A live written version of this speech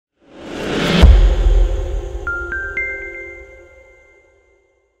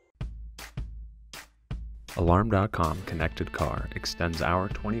Alarm.com Connected Car extends our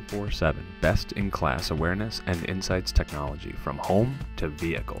 24/7 best-in-class awareness and insights technology from home to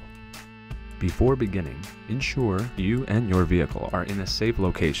vehicle. Before beginning, ensure you and your vehicle are in a safe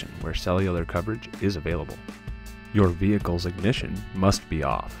location where cellular coverage is available. Your vehicle's ignition must be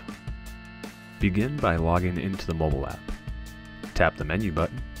off. Begin by logging into the mobile app. Tap the menu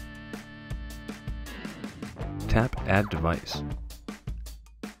button. Tap Add Device.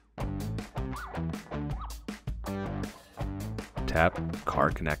 Tap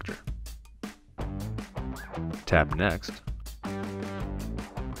Car Connector. Tap Next,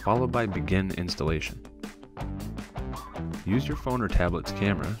 followed by Begin Installation. Use your phone or tablet's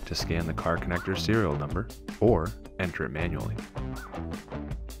camera to scan the car connector serial number or enter it manually.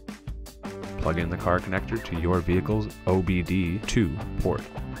 Plug in the car connector to your vehicle's OBD-II port.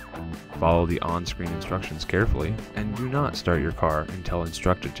 Follow the on-screen instructions carefully and do not start your car until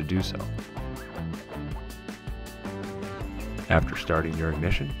instructed to do so. After starting your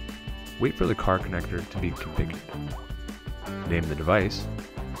ignition, wait for the car connector to be configured. Name the device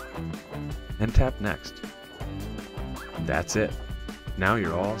and tap Next. That's it. Now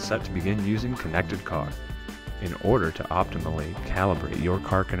you're all set to begin using Connected Car. In order to optimally calibrate your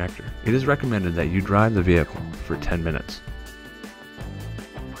car connector, it is recommended that you drive the vehicle for 10 minutes.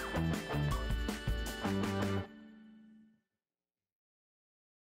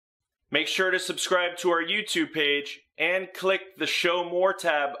 Make sure to subscribe to our YouTube page and click the Show More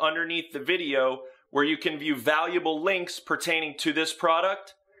tab underneath the video where you can view valuable links pertaining to this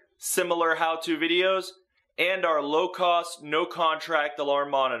product, similar how-to videos, and our low-cost, no-contract alarm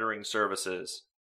monitoring services.